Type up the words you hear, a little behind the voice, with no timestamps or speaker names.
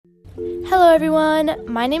Hello everyone,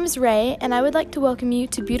 my name is Ray, and I would like to welcome you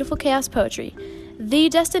to Beautiful Chaos Poetry, the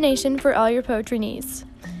destination for all your poetry needs.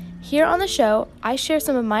 Here on the show, I share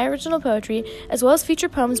some of my original poetry, as well as feature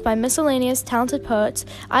poems by miscellaneous talented poets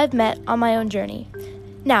I've met on my own journey.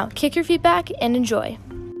 Now, kick your feet back and enjoy.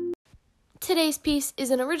 Today's piece is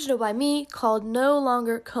an original by me called No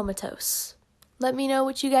Longer Comatose. Let me know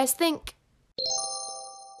what you guys think.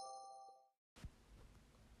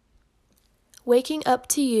 Waking up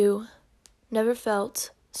to you never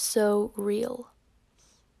felt so real.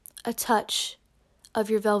 A touch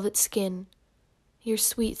of your velvet skin, your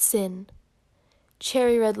sweet sin,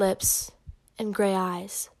 cherry red lips and gray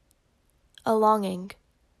eyes. A longing,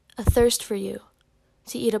 a thirst for you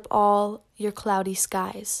to eat up all your cloudy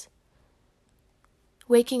skies.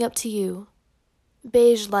 Waking up to you,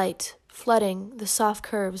 beige light flooding the soft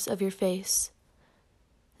curves of your face.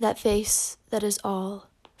 That face that is all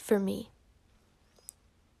for me.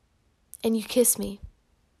 And you kiss me,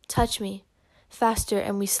 touch me, faster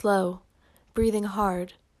and we slow, breathing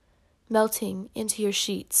hard, melting into your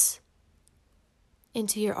sheets,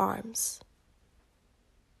 into your arms.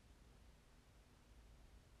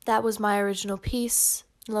 That was my original piece,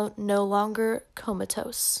 No Longer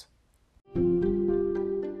Comatose.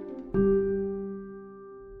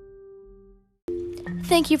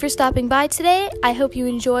 Thank you for stopping by today. I hope you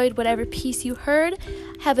enjoyed whatever piece you heard.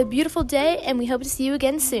 Have a beautiful day, and we hope to see you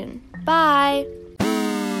again soon. Bye!